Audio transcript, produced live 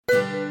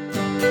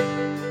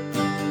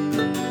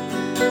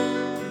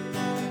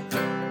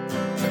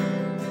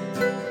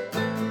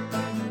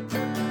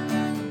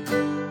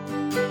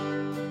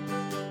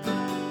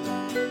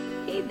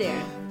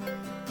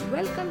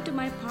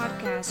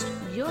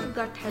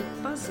gut health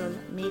puzzle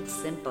made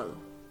simple.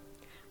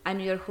 I'm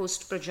your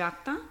host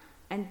Prajakta,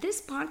 and this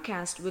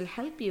podcast will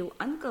help you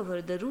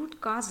uncover the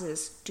root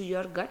causes to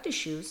your gut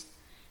issues,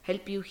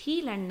 help you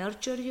heal and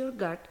nurture your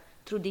gut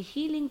through the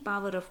healing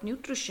power of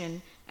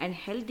nutrition and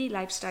healthy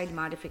lifestyle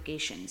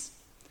modifications.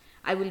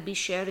 I will be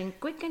sharing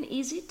quick and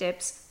easy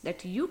tips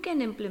that you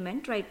can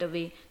implement right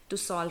away to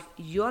solve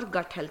your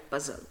gut health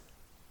puzzle.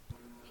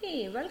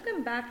 Hey,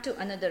 welcome back to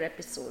another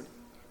episode.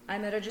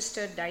 I'm a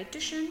registered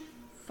dietitian,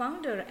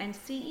 founder and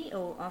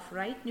CEO of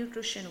Right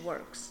Nutrition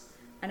Works,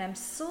 and I'm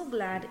so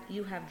glad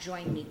you have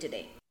joined me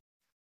today.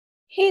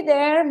 Hey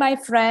there, my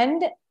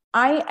friend.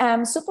 I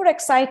am super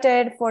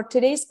excited for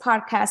today's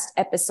podcast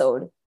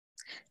episode.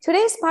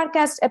 Today's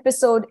podcast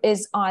episode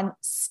is on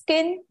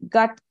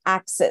skin-gut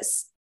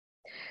axis.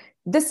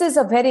 This is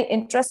a very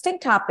interesting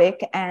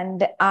topic,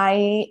 and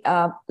I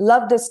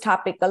love this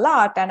topic a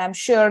lot, and I'm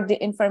sure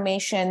the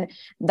information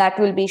that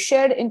will be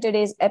shared in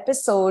today's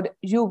episode,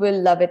 you will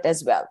love it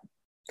as well.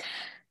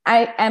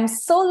 I am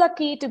so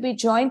lucky to be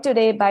joined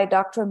today by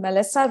Dr.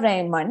 Melissa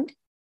Raymond.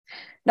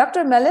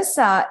 Dr.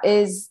 Melissa,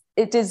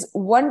 it is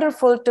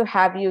wonderful to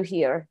have you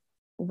here.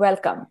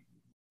 Welcome.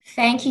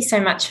 Thank you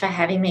so much for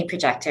having me,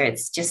 Prajakta.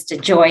 It's just a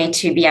joy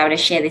to be able to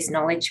share this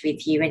knowledge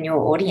with you and your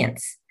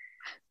audience.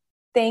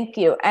 Thank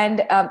you.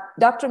 And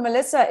Dr.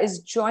 Melissa is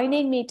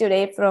joining me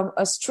today from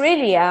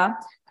Australia,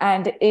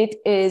 and it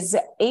is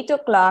 8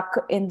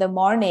 o'clock in the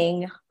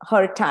morning,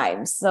 her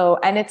time.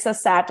 And it's a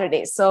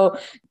Saturday. So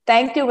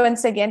thank you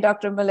once again,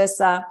 Dr.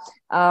 Melissa,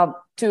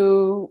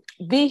 to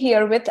be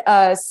here with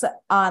us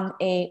on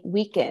a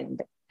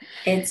weekend.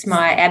 It's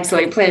my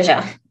absolute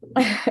pleasure.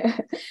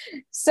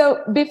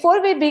 So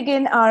before we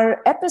begin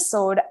our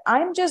episode,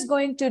 I'm just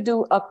going to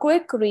do a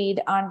quick read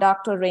on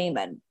Dr.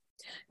 Raymond.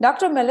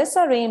 Dr.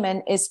 Melissa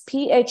Raymond is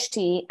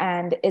PhD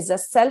and is a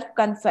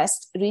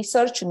self-confessed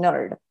research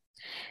nerd.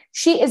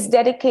 She is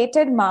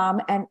dedicated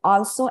mom and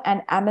also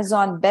an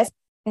Amazon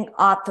best-selling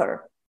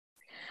author.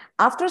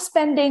 After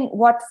spending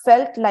what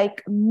felt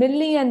like a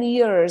million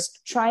years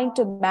trying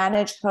to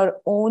manage her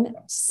own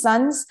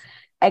son's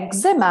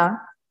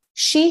eczema,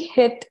 she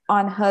hit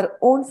on her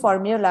own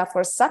formula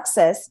for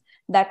success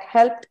that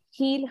helped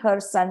heal her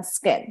son's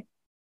skin.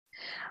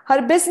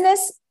 Her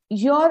business,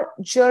 Your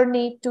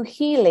Journey to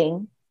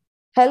Healing,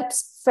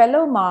 helps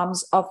fellow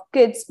moms of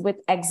kids with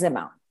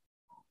eczema.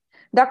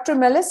 Dr.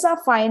 Melissa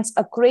finds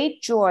a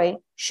great joy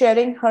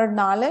sharing her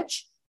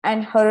knowledge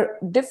and her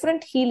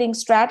different healing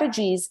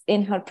strategies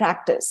in her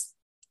practice.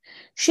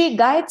 She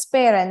guides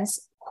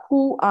parents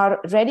who are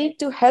ready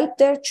to help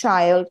their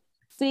child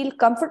feel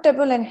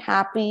comfortable and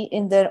happy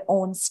in their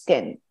own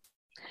skin.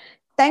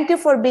 Thank you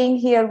for being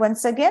here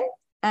once again,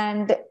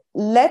 and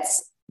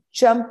let's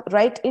jump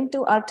right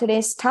into our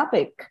today's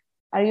topic.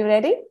 Are you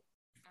ready?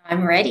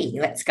 I'm ready.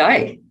 Let's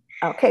go.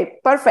 Okay,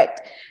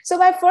 perfect. So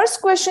my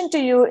first question to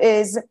you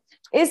is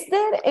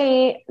there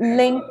a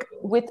link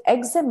with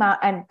eczema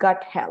and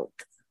gut health?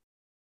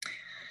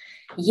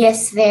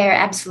 Yes, there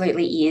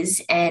absolutely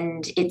is.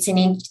 And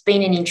it's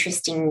been an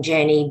interesting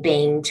journey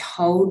being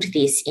told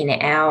this in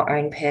our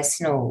own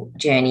personal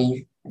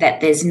journey, that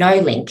there's no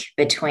link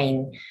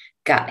between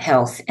gut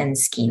health and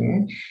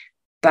skin,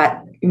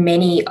 but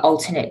many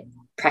alternate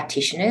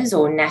practitioners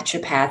or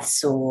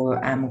naturopaths or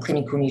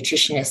clinical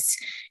nutritionists,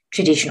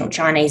 traditional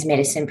Chinese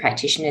medicine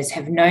practitioners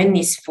have known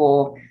this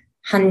for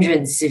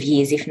hundreds of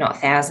years, if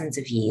not thousands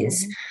of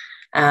years.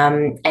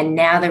 And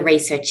now the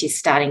research is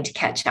starting to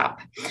catch up.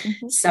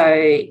 So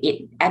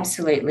it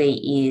absolutely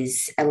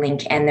is a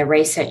link. And the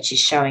research is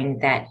showing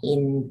that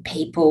in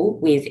people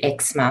with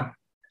eczema,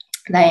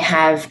 they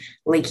have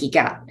leaky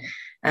gut.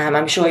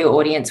 I'm sure your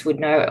audience would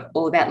know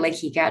all about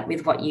leaky gut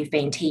with what you've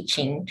been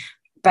teaching,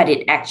 but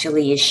it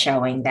actually is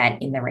showing that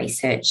in the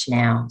research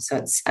now. So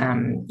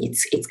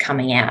it's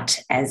coming out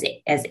as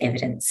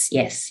evidence.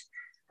 Yes.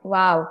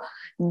 Wow.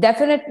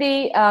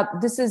 Definitely,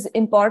 this is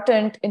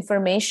important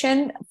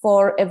information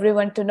for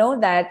everyone to know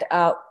that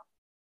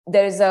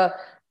there's a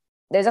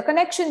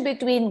connection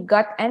between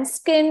gut and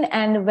skin,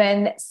 and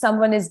when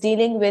someone is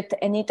dealing with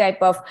any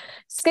type of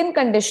skin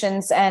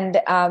conditions,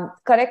 and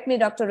correct me,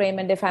 Dr.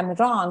 Raymond, if I'm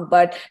wrong,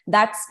 but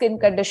that skin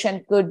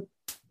condition could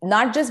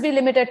not just be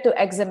limited to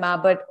eczema,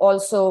 but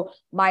also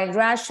mild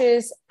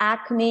rashes,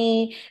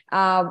 acne,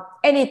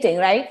 anything,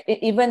 right?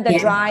 Even the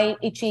dry,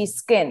 itchy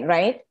skin,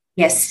 right?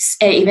 Yes,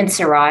 even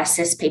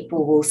psoriasis,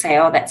 people will say,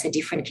 oh, that's a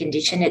different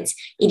condition. It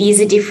is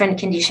a different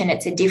condition.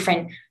 It's a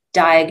different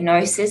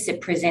diagnosis.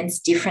 It presents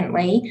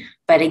differently.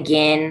 But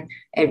again,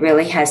 it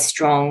really has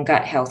strong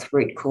gut health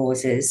root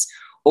causes,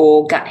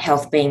 or gut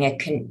health being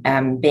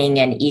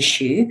an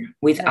issue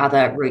with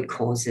other root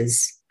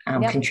causes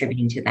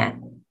contributing to that.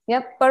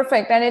 Yep,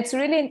 perfect. And it's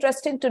really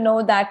interesting to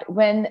know that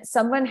when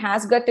someone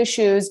has gut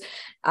issues,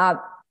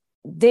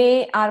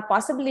 they are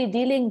possibly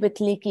dealing with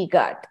leaky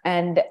gut.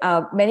 And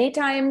many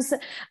times,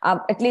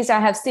 at least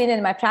I have seen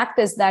in my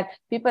practice, that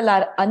people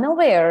are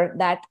unaware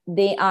that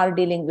they are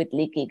dealing with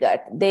leaky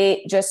gut.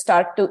 They just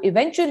start to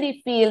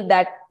eventually feel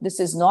that this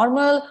is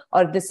normal,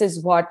 or this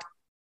is what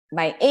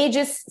my age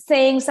is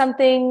saying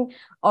something,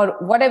 or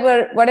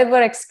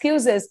whatever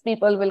excuses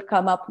people will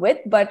come up with.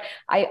 But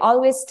I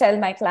always tell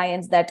my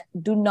clients that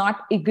do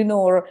not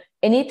ignore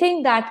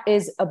anything that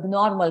is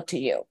abnormal to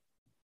you.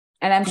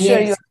 And I'm sure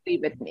you Yes. agree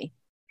with me.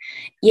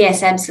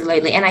 Yes,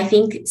 absolutely. And I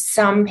think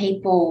some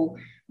people,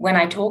 when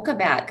I talk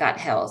about gut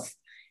health,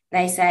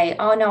 they say,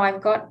 "Oh no,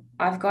 I've got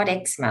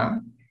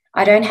eczema.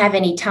 I don't have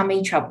any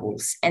tummy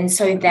troubles." And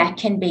so that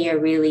can be a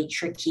really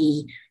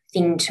tricky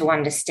thing to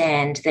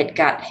understand, that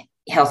gut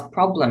health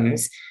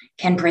problems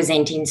can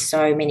present in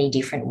so many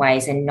different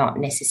ways and not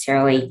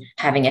necessarily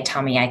having a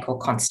tummy ache or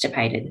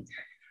constipated.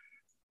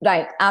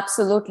 Right.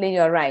 Absolutely.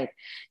 You're right.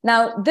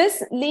 Now,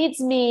 this leads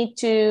me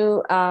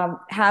to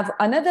have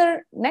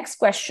another next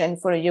question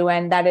for you.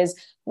 And that is,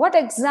 what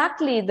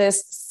exactly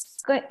this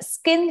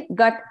skin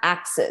gut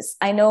axis?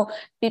 I know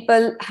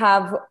people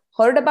have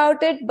heard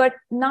about it, but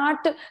not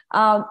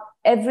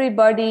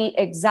everybody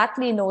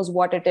exactly knows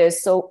what it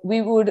is. So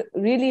we would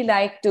really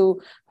like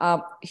to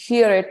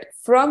hear it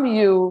from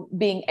you,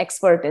 being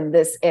expert in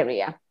this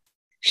area.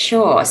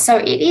 Sure. So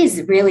it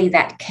is really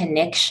that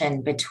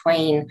connection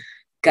between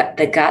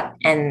the gut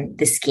and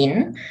the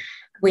skin.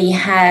 We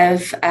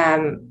have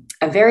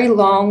a very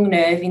long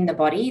nerve in the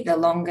body. The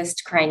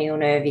longest cranial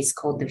nerve is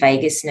called the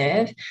vagus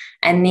nerve,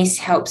 and this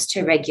helps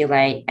to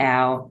regulate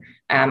our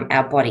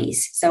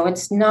bodies. So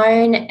it's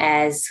known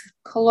as,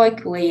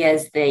 colloquially,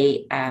 as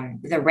the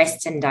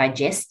rest and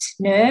digest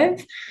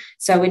nerve.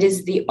 So it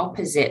is the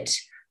opposite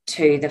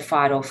to the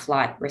fight or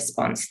flight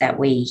response that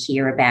we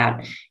hear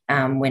about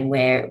when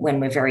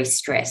we're very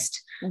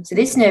stressed. So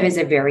this nerve is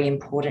a very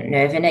important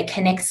nerve, and it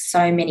connects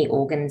so many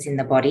organs in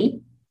the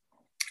body,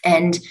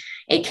 and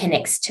it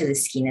connects to the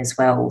skin as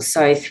well.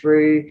 So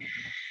through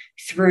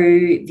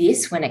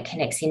this, when it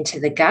connects into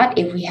the gut,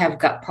 if we have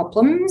gut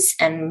problems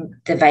and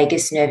the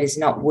vagus nerve is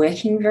not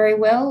working very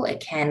well,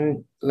 it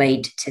can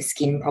lead to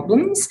skin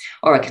problems,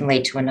 or it can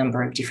lead to a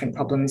number of different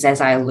problems,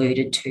 as I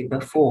alluded to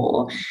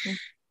before.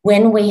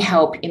 When we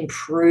help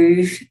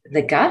improve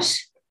the gut,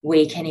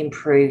 we can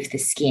improve the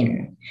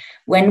skin.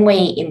 When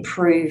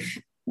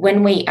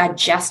we are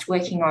just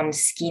working on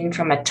skin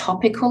from a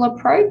topical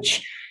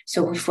approach,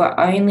 so if we're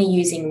only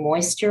using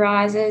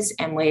moisturizers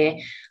and we're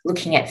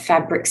looking at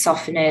fabric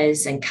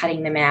softeners and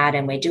cutting them out,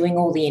 and we're doing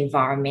all the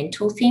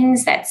environmental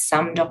things that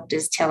some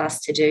doctors tell us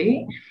to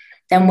do,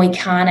 then we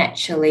can't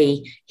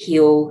actually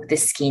heal the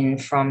skin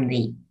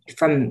we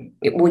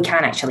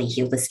can't actually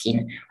heal the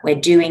skin. We're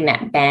doing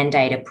that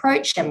Band-Aid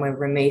approach, and we're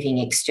removing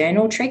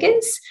external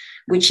triggers,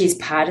 which is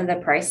part of the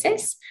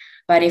process.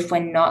 But if we're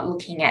not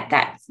looking at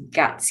that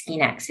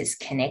gut-skin axis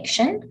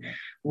connection,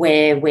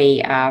 where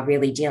we are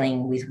really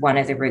dealing with one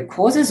of the root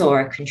causes or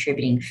a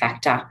contributing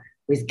factor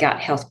with gut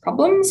health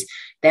problems,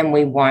 then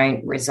we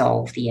won't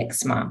resolve the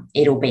eczema.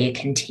 It'll be a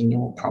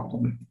continual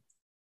problem.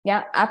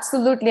 Yeah,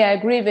 absolutely. I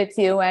agree with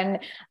you. And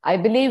I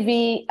believe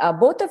we,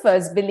 both of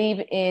us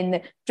believe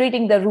in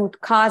treating the root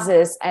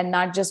causes and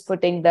not just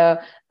putting the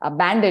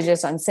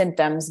bandages on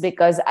symptoms,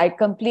 because I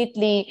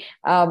completely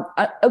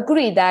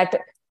agree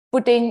that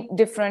putting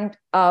different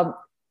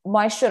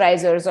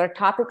moisturizers or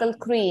topical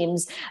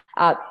creams,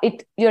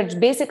 you're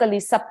basically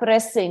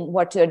suppressing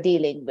what you're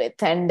dealing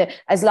with. And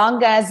as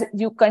long as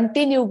you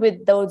continue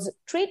with those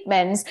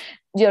treatments,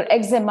 your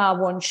eczema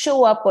won't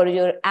show up or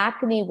your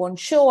acne won't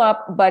show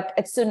up. But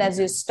as soon as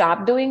you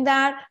stop doing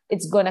that,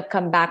 it's going to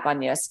come back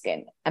on your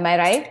skin. Am I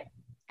right?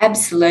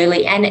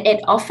 Absolutely. And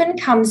it often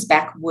comes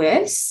back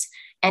worse,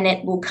 and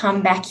it will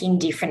come back in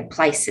different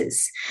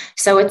places.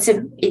 So it's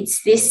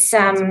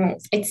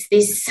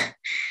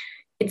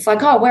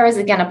like, oh, where is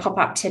it going to pop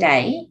up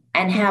today?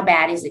 And how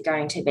bad is it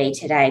going to be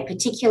today?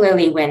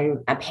 Particularly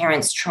when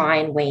parents try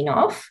and wean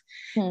off,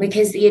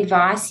 because the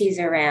advice is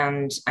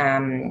around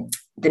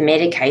the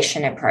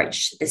medication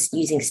approach, this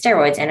using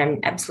steroids, and I'm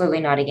absolutely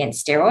not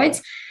against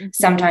steroids.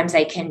 Sometimes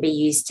they can be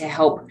used to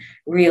help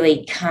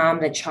really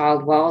calm the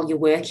child while you're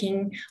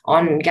working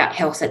on gut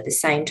health at the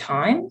same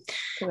time.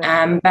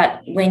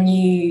 But when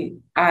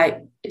you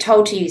are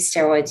told to use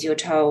steroids, you're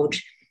told,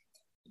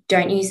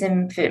 don't use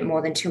them for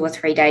more than 2 or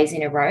 3 days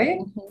in a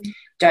row.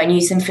 Don't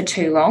use them for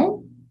too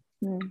long.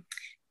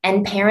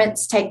 And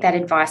parents take that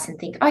advice and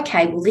think,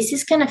 okay, well, this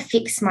is going to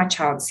fix my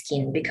child's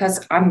skin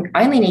because I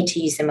only need to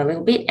use them a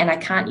little bit and I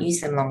can't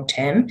use them long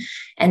term.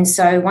 And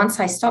so once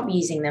I stop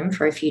using them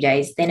for a few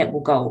days, then it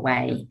will go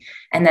away.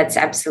 And that's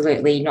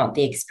absolutely not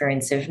the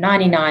experience of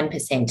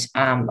 99%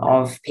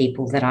 of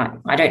people that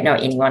I don't know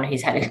anyone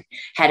who's had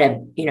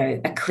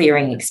a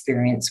clearing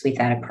experience with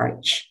that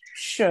approach.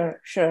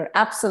 Sure.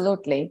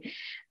 Absolutely.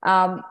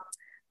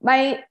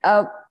 My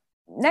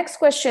next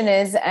question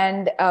is,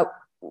 and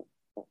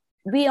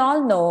we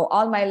all know,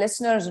 all my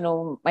listeners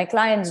know, my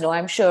clients know,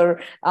 I'm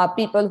sure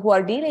people who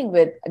are dealing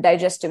with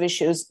digestive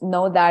issues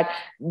know that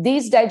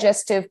these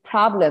digestive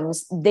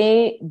problems,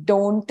 they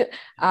don't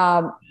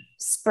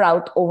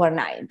sprout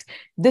overnight.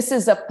 This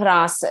is a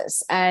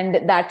process,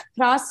 and that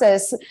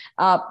process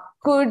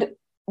could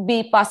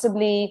be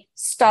possibly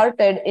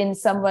started in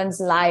someone's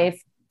life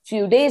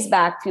few days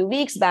back, few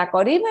weeks back,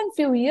 or even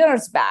few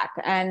years back.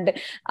 And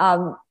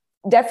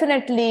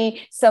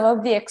definitely some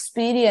of the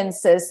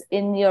experiences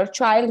in your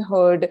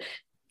childhood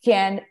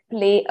can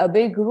play a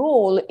big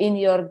role in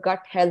your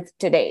gut health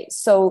today.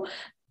 So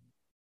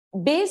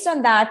based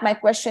on that, my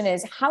question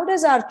is, how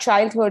does our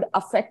childhood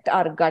affect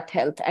our gut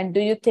health? And do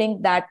you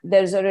think that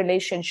there's a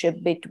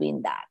relationship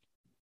between that?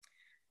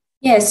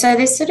 Yeah, so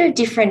there's sort of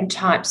different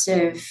types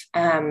of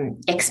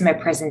eczema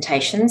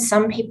presentations.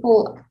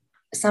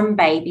 Some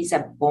babies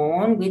are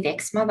born with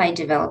eczema. They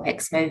develop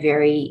eczema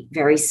very,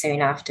 very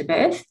soon after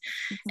birth.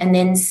 And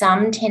then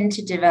some tend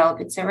to develop,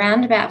 it's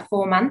around about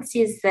 4 months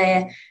is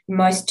the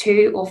most,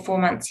 2 or 4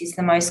 months is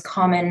the most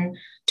common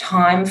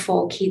time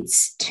for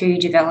kids to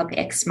develop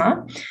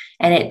eczema.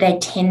 And they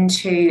tend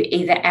to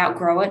either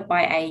outgrow it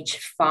by age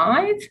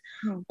 5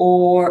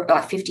 or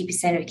like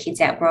 50% of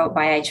kids outgrow it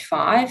by age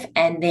 5.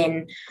 And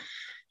then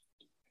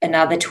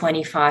another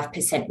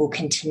 25% will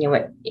continue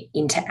it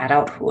into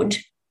adulthood.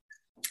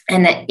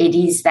 And that it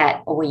is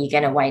that, or you're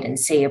going to wait and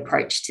see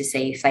approach to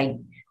see if they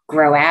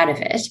grow out of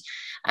it.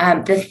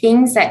 The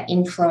things that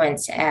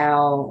influence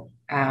our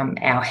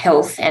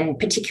health, and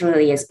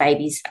particularly as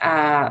babies,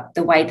 are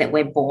the way that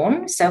we're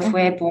born. So if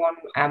we're born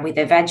with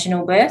a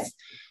vaginal birth,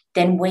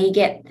 then we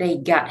get the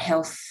gut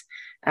health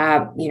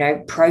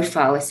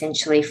profile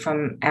essentially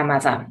from our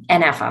mother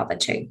and our father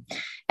too.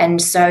 And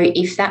so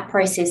if that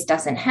process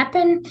doesn't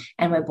happen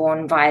and we're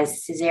born via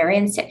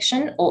cesarean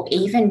section or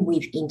even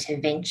with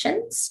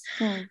interventions,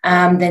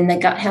 then the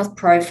gut health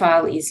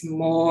profile is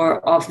more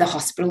of the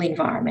hospital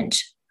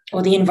environment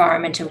or the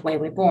environment of where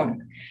we're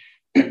born.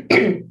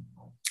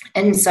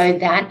 And so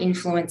that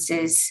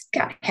influences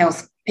gut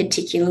health,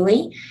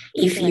 particularly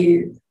if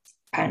you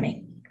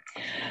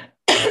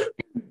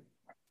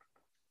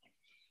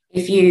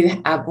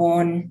are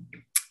born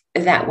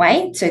that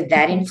way. So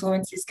that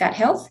influences gut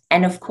health.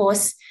 And of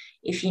course,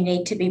 if you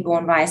need to be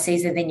born by a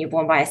Caesar, then you're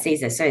born by a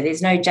Caesar. So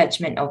there's no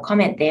judgment or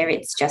comment there.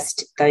 It's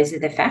just those are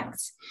the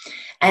facts.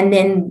 And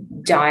then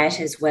diet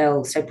as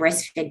well. So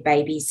breastfed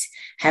babies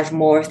have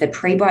more of the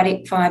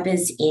prebiotic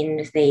fibers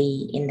in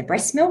the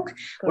breast milk,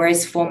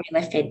 whereas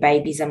formula-fed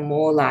babies are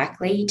more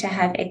likely to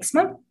have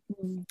eczema.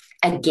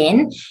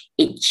 Again,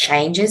 it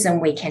changes and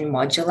we can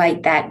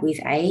modulate that with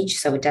age.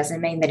 So it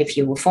doesn't mean that if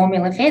you were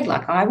formula fed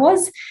like I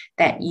was,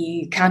 that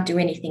you can't do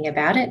anything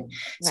about it.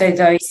 Right. So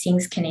those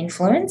things can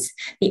influence.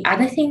 The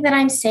other thing that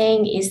I'm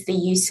seeing is the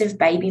use of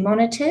baby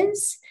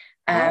monitors,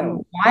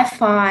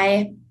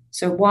 Wi-Fi,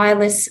 so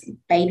wireless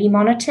baby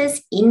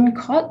monitors in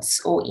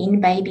cots or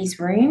in babies'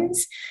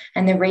 rooms.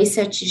 And the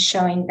research is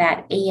showing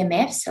that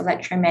EMFs,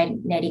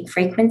 electromagnetic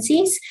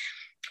frequencies,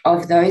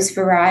 of those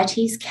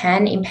varieties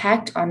can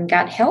impact on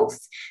gut health.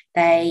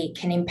 They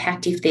can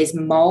impact if there's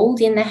mold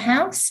in the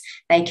house.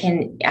 They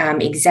can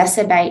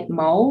exacerbate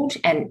mold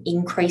and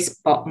increase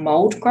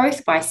mold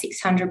growth by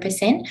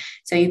 600%.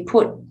 So you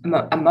put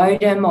a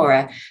modem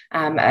or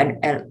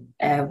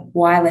a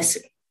wireless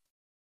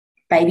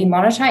baby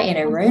monitor in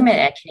a room and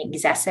it can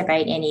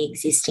exacerbate any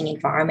existing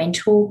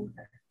environmental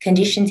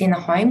conditions in the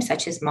home,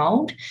 such as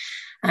mold.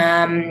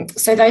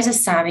 So those are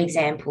some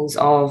examples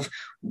of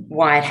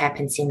why it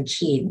happens in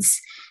kids.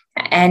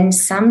 And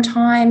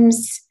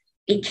sometimes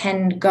it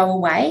can go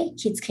away.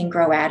 Kids can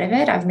grow out of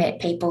it. I've met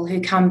people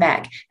who come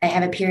back. They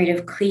have a period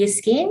of clear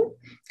skin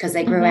because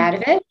they grew out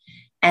of it,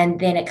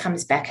 and then it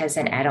comes back as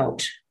an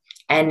adult.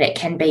 And it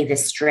can be the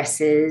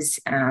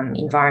stresses,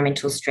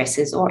 environmental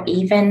stresses, or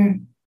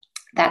even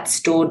that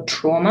stored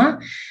trauma,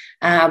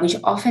 which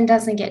often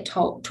doesn't get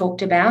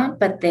talked about,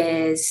 but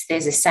there's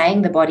a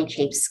saying, the body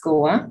keeps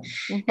score.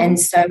 And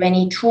so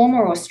any trauma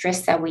or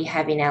stress that we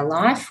have in our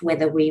life,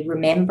 whether we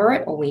remember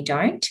it or we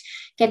don't,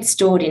 gets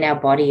stored in our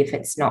body if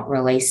it's not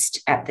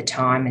released at the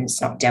time and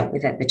it's not dealt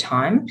with at the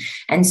time.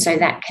 And so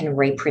that can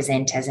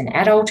represent as an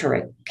adult or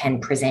it can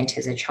present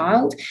as a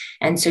child.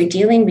 And so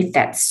dealing with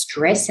that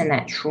stress and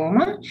that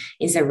trauma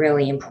is a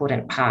really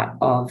important part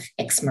of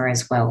eczema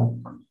as well.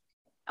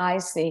 I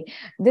see.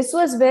 This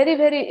was very,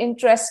 very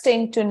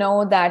interesting to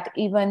know that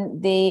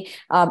even the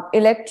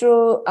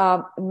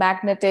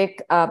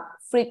electromagnetic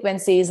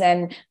frequencies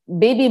and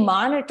baby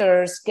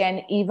monitors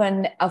can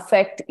even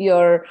affect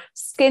your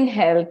skin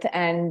health,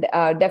 and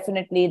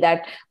definitely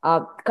that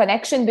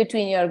connection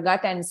between your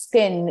gut and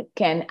skin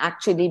can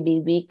actually be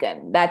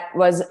weakened. That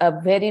was a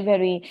very,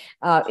 very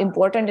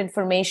important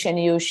information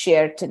you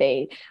shared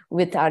today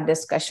with our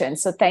discussion.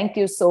 So thank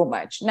you so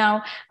much.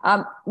 Now,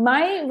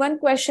 my one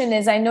question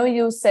is, I know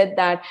you said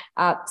that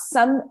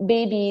some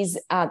babies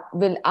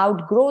will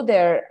outgrow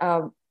their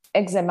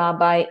eczema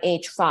by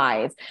age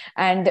 5,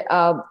 and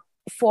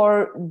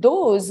for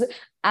those,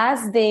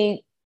 as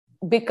they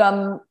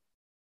become,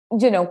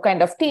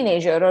 kind of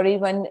teenager or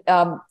even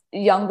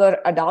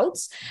younger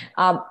adults,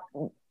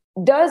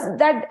 does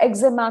that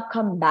eczema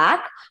come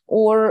back,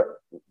 or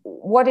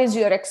what is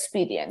your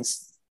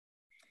experience?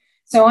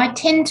 So I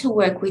tend to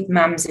work with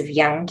mums of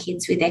young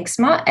kids with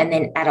eczema and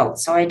then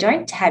adults. So I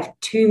don't have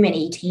too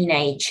many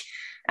teenage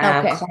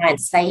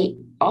clients. They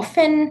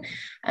often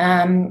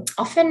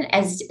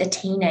as a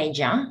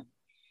teenager,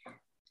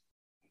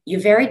 you're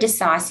very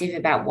decisive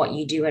about what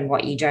you do and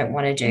what you don't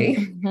want to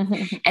do.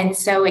 And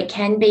so it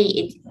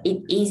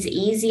is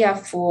easier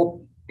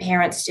for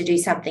parents to do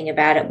something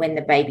about it when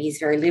the baby is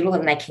very little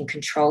and they can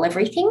control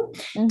everything.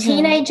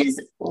 Teenagers,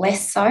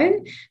 less so,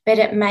 but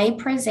it may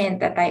present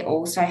that they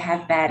also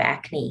have bad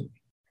acne.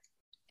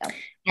 Yep.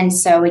 And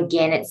so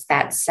again, it's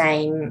that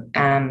same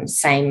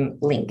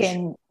link.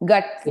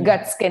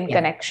 Gut skin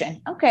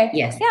connection. Okay.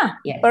 Yes. Yeah.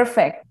 Yes.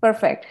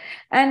 Perfect.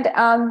 And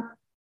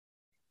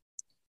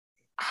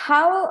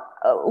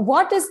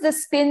what is the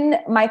skin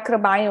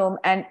microbiome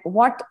and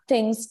what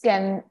things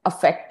can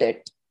affect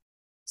it?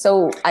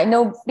 So I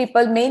know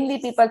mainly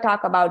people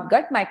talk about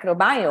gut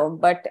microbiome,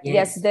 but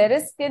yes, there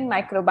is skin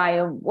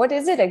microbiome. What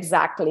is it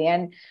exactly?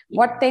 And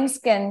what things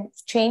can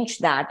change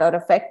that or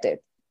affect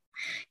it?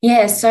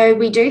 Yeah, so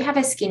we do have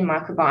a skin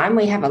microbiome.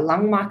 We have a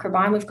lung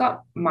microbiome. We've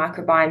got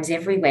microbiomes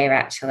everywhere,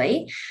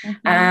 actually.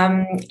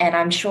 And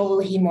I'm sure we'll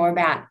hear more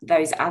about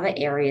those other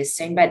areas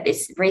soon, but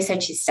this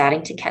research is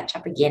starting to catch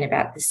up again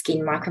about the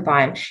skin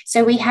microbiome.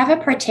 So we have a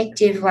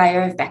protective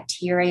layer of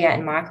bacteria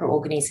and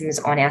microorganisms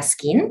on our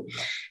skin,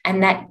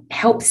 and that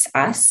helps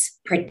us.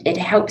 It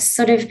helps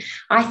sort of,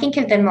 I think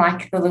of them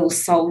like the little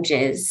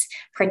soldiers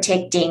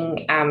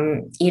protecting,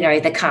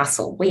 the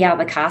castle. We are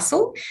the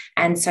castle.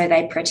 And so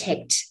they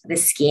protect the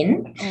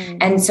skin.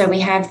 And so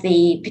we have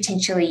the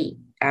potentially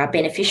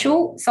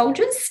beneficial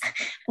soldiers,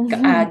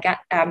 gut,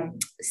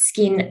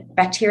 skin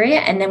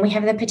bacteria, and then we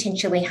have the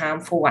potentially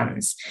harmful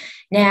ones.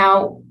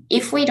 Now,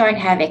 if we don't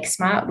have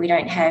eczema, we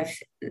don't have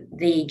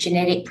the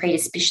genetic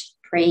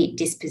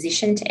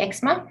predisposition to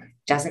eczema.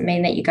 Doesn't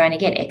mean that you're going to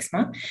get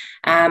eczema.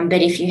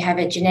 But if you have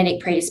a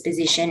genetic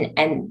predisposition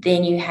and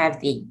then you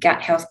have the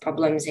gut health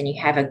problems and you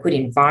have a good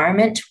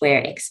environment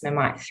where eczema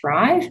might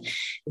thrive,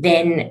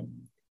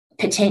 then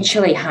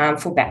potentially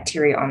harmful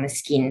bacteria on the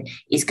skin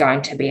is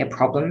going to be a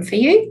problem for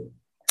you.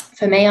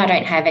 For me, I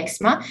don't have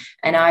eczema,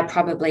 and I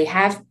probably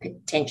have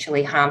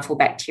potentially harmful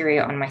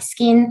bacteria on my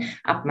skin,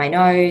 up my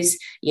nose,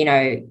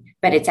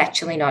 but it's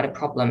actually not a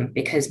problem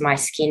because my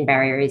skin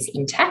barrier is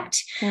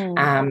intact,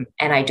 and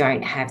I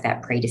don't have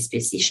that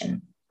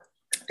predisposition.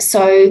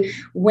 So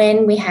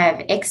when we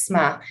have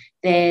eczema,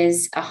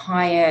 there's a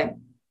higher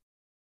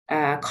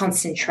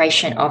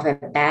concentration of a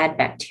bad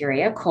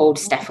bacteria called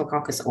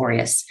Staphylococcus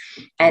aureus,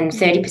 and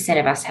 30%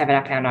 of us have it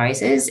up our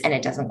noses and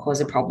it doesn't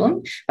cause a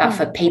problem. But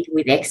for people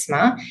with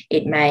eczema,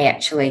 it may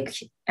actually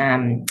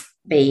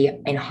be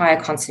in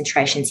higher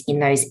concentrations in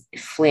those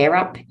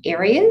flare-up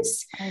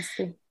areas. I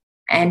see.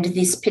 And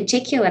this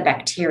particular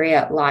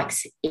bacteria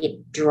likes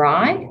it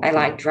dry. They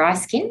like dry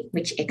skin,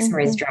 which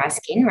eczema is dry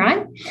skin,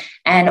 right?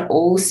 And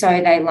also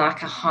they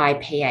like a high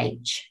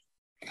pH.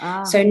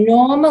 So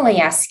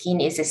normally our skin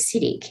is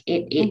acidic.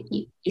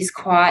 It is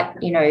quite,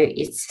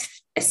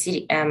 it's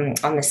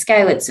acidic. On the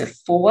scale, it's a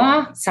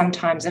 4,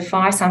 sometimes a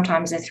 5,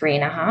 sometimes a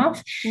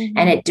 3.5,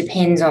 and it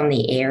depends on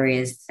the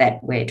areas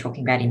that we're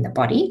talking about in the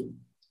body.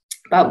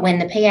 But when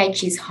the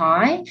pH is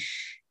high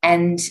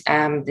and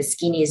the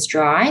skin is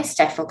dry,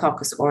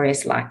 Staphylococcus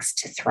aureus likes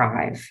to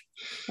thrive.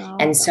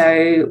 And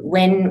so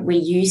when we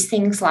use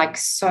things like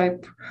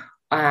soap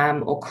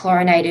or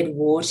chlorinated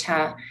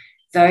water,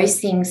 those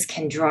things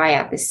can dry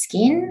out the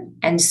skin,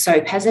 and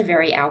soap has a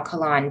very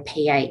alkaline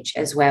pH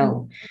as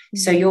well.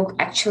 So you're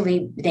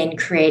actually then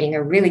creating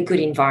a really good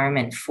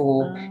environment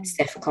for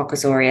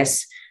Staphylococcus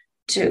aureus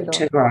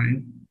to grow.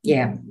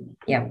 Yeah.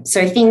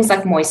 So things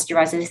like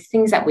moisturizers,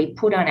 things that we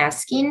put on our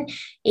skin,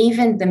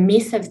 even the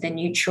myth of the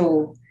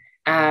neutral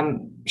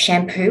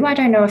shampoo. I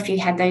don't know if you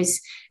had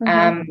those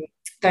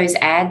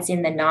ads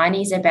in the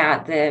 90s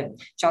about the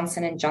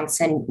Johnson &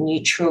 Johnson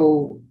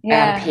neutral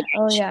pH.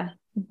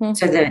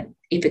 So that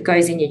if it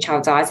goes in your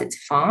child's eyes, it's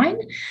fine.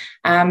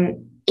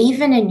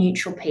 Even a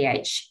neutral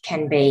pH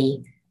can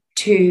be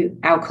too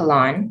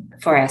alkaline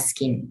for our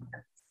skin.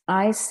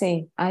 I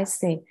see.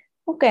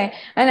 Okay.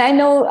 And I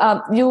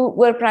know you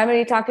were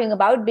primarily talking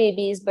about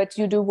babies, but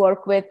you do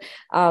work with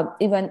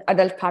even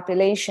adult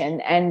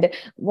population. And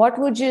what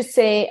would you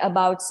say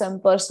about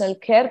some personal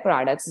care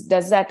products?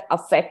 Does that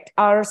affect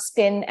our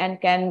skin and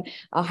can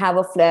have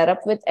a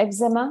flare-up with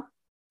eczema?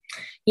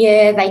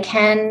 Yeah, they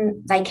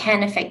can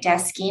affect our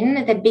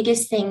skin. The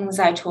biggest things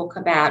I talk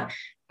about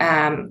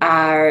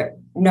are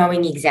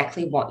knowing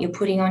exactly what you're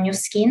putting on your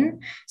skin.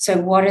 So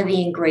what are the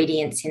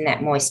ingredients in that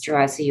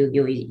moisturizer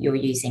you're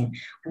using?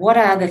 What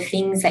are the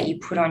things that you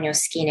put on your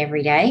skin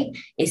every day?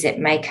 Is it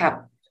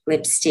makeup,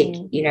 lipstick,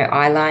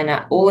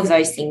 eyeliner, all of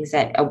those things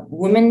that a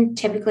woman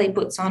typically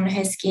puts on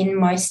her skin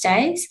most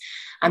days?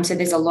 So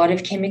there's a lot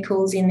of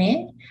chemicals in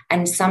there,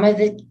 and some of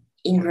the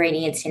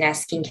ingredients in our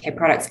skincare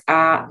products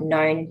are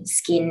known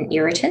skin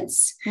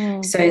irritants.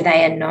 So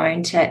they are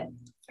known to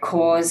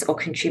cause or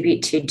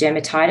contribute to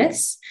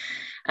dermatitis.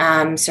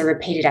 So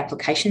repeated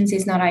applications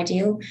is not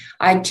ideal.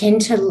 I tend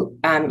to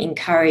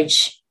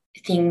encourage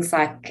things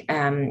like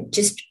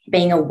just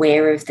being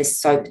aware of the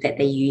soap that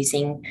they're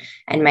using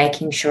and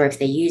making sure if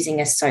they're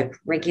using a soap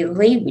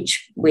regularly,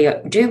 which we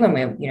do when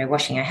we're,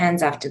 washing our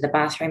hands after the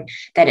bathroom,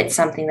 that it's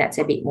something that's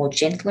a bit more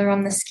gentler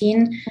on the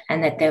skin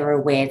and that they're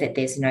aware that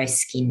there's no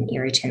skin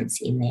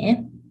irritants in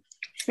there.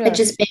 Sure. But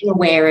just being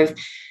aware of,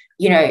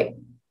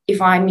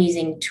 if I'm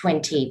using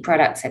 20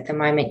 products at the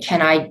moment,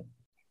 can I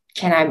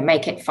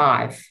make it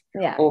 5?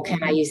 Yeah. Or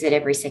can I use it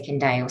every second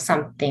day or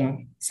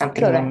something Correct.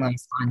 along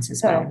those lines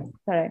as well?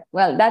 Correct.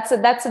 Well, that's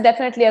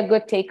definitely a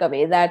good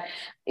takeaway, that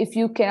if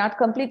you cannot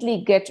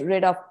completely get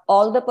rid of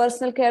all the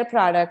personal care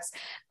products,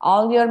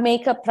 all your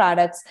makeup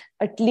products,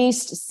 at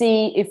least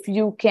see if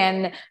you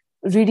can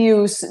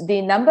reduce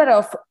the number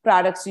of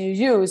products you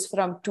use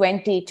from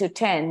 20 to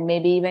 10,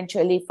 maybe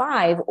eventually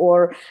 5,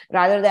 or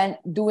rather than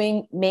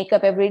doing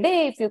makeup every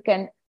day, if you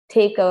can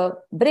take a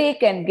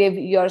break and give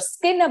your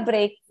skin a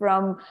break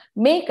from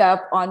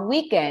makeup on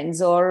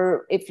weekends,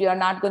 or if you're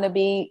not going to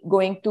be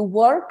going to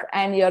work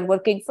and you're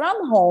working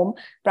from home,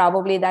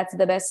 probably that's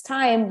the best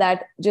time,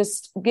 that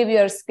just give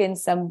your skin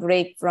some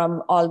break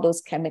from all those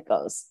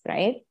chemicals,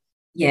 right?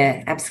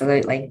 Yeah,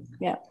 absolutely.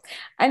 Yeah.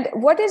 And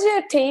what is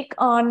your take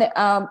on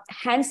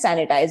hand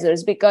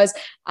sanitizers? Because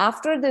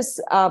after this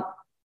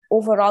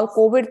overall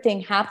COVID thing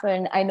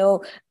happened, I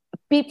know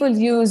people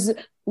use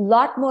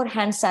lot more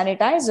hand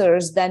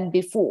sanitizers than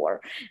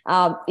before.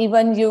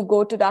 Even you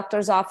go to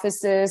doctor's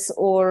offices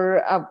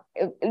or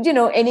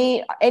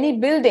any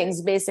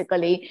buildings,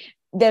 basically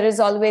there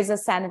is always a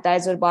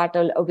sanitizer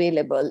bottle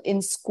available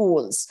in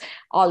schools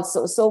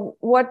also. So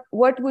what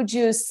would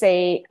you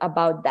say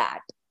about that?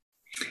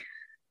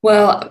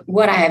 Well,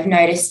 what I have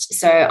noticed,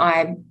 so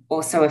I'm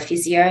also a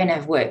physio and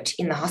I've worked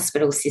in the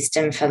hospital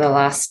system for the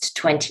last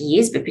 20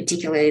 years, but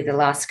particularly the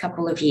last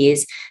couple of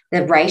years,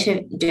 the rate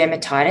of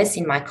dermatitis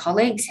in my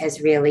colleagues has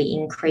really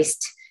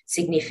increased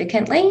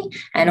significantly,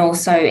 and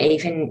also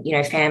even,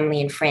 family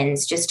and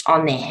friends just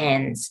on their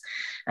hands.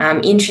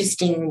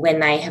 Interesting, when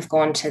they have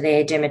gone to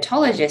their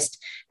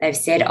dermatologist, they've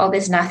said,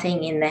 there's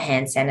nothing in the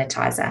hand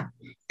sanitizer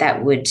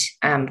that would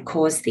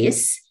cause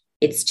this.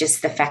 It's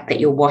just the fact that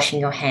you're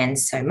washing your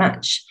hands so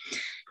much.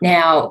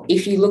 Now,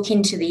 if you look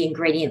into the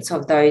ingredients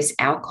of those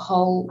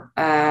alcohol,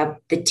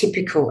 the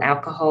typical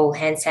alcohol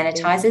hand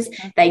sanitizers,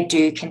 they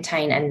do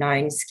contain a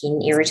known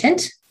skin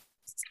irritant.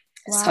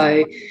 Wow.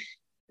 So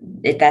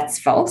that's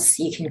false.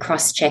 You can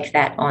cross-check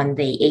that on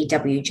the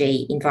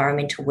EWG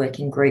Environmental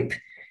Working Group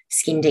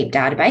Skin Deep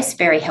database,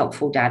 very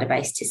helpful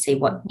database to see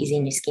what is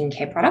in your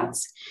skincare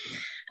products.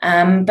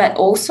 But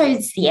also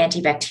it's the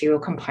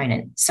antibacterial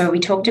component. So we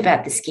talked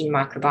about the skin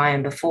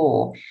microbiome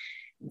before.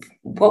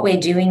 What we're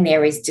doing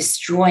there is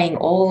destroying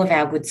all of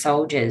our good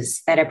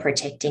soldiers that are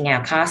protecting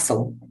our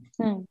castle,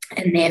 and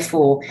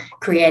therefore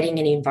creating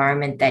an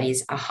environment that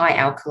is a high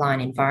alkaline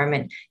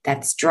environment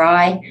that's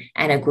dry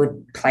and a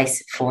good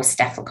place for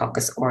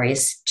Staphylococcus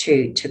aureus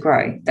to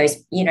grow. Those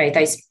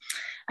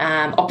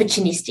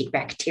opportunistic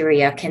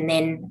bacteria can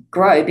then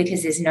grow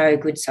because there's no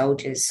good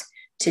soldiers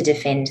to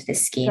defend the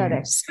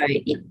skin. So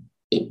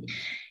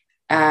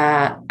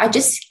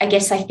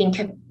I think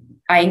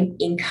I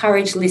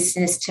encourage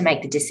listeners to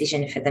make the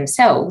decision for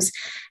themselves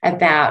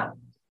about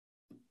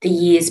the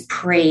years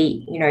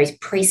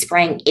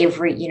pre-spraying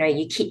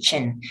your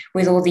kitchen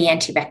with all the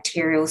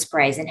antibacterial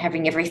sprays and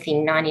having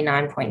everything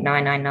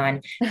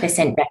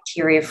 99.999%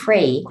 bacteria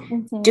free.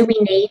 Mm-hmm. Do we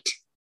need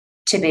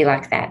to be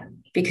like that?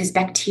 Because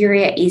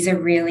bacteria is a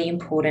really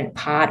important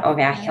part of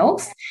our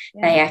health.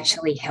 Yeah. They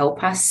actually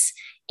help us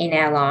in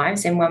our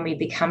lives, and when we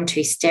become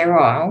too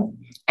sterile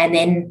and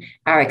then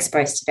are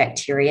exposed to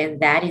bacteria,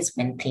 that is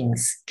when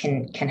things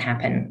can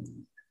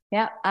happen.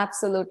 Yeah,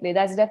 absolutely.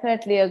 That's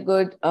definitely a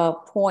good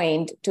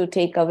point to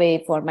take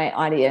away for my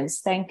audience.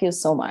 Thank you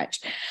so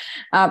much.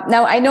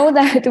 Now, I know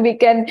that we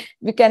can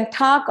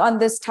talk on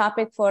this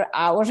topic for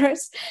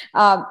hours,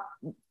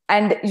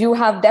 and you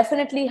have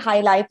definitely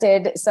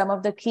highlighted some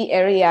of the key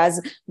areas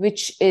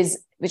which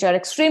are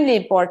extremely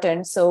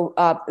important. So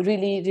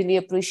really, really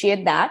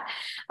appreciate that.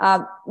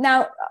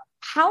 Now,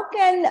 how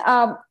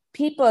can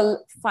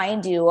people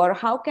find you, or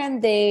how can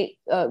they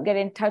get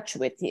in touch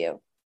with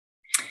you?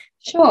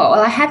 Sure.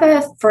 Well, I have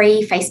a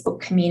free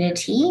Facebook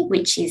community,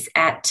 which is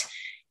at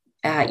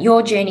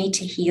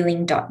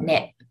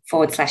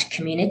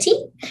yourjourneytohealing.net/community.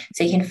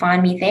 So you can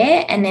find me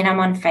there. And then I'm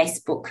on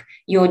Facebook,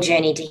 Your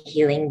Journey to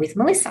Healing with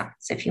Melissa.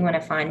 So if you want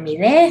to find me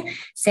there,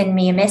 send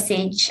me a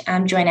message,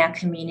 join our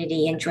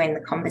community and join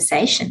the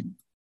conversation.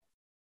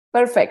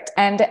 Perfect.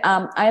 And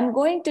I'm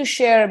going to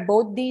share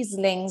both these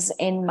links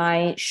in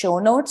my show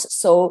notes.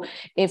 So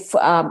if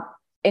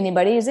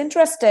anybody is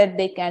interested,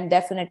 they can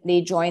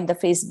definitely join the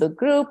Facebook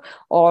group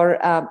or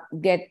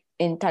get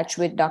in touch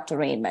with Dr.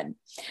 Raymond.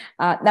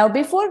 Now,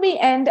 before we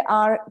end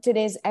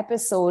today's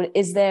episode,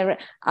 is there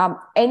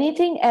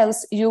anything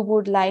else you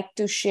would like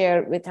to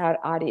share with our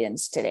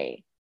audience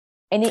today?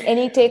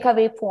 Any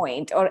takeaway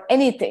point or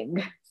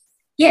anything?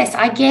 Yes,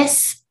 I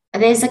guess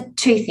there's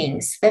two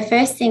things. The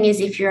first thing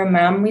is, if you're a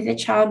mum with a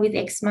child with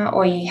eczema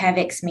or you have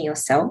eczema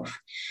yourself,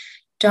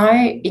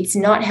 it's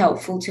not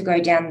helpful to go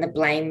down the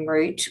blame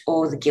route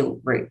or the guilt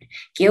route.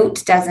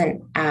 Guilt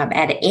doesn't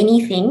add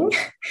anything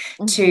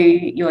to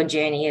your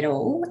journey at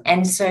all.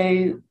 And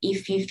so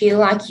if you feel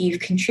like you've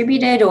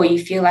contributed or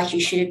you feel like you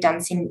should have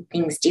done some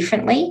things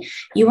differently,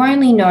 you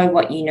only know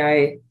what you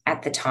know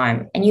at the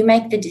time, and you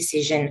make the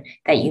decision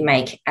that you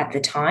make at the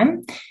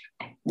time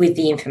with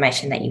the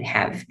information that you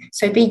have.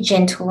 So be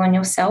gentle on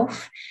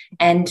yourself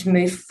and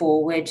move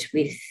forward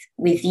with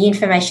the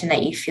information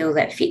that you feel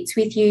that fits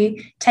with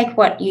you. Take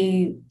what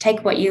you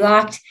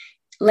liked,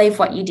 leave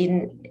what you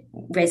didn't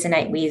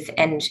resonate with,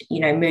 and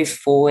move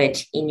forward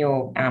in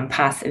your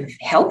path of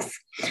health.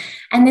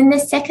 And then the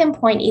second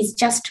point is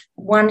just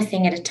one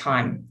thing at a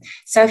time.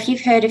 So if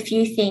you've heard a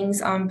few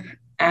things on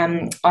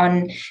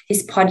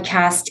this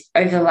podcast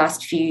over the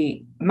last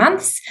few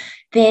months,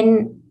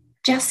 then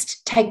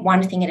just take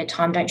one thing at a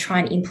time. Don't try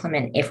and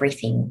implement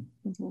everything.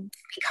 Be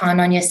kind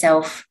on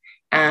yourself,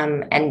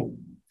 and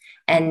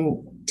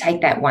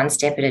take that one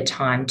step at a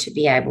time to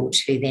be able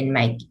to then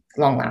make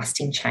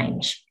long-lasting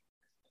change.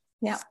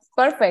 Yeah,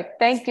 perfect.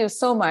 Thank you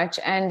so much.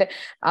 And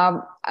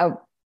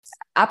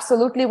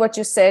absolutely what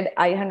you said,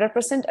 I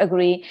 100%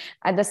 agree.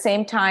 At the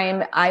same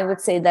time, I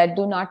would say that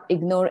do not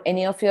ignore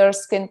any of your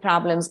skin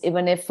problems,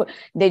 even if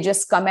they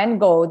just come and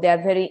go. They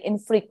are very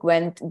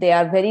infrequent. They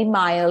are very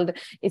mild.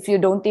 If you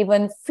don't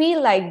even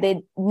feel like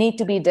they need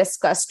to be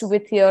discussed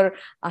with your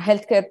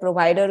healthcare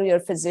provider, your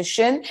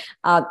physician,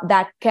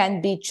 that can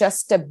be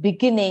just a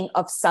beginning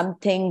of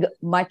something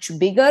much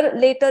bigger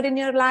later in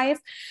your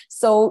life.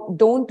 So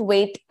don't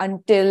wait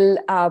until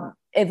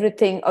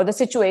everything or the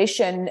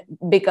situation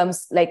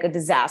becomes like a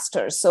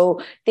disaster.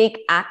 So take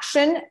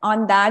action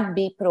on that,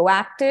 be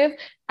proactive.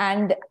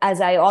 And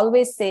as I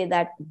always say,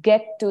 that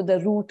get to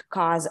the root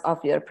cause of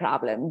your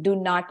problem. Do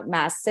not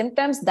mask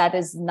symptoms. That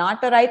is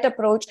not the right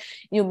approach.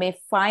 You may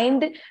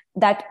find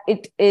that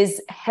it is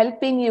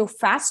helping you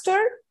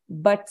faster,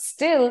 but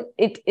still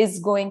it is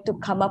going to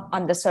come up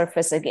on the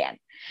surface again.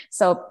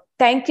 So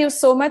thank you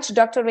so much,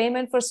 Dr.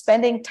 Raymond, for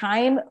spending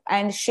time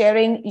and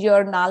sharing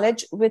your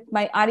knowledge with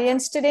my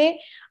audience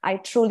today. I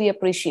truly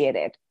appreciate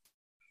it.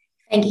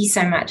 Thank you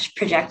so much,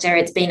 Prajakta.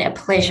 It's been a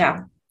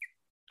pleasure.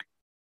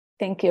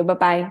 Thank you.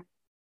 Bye-bye.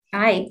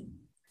 Bye.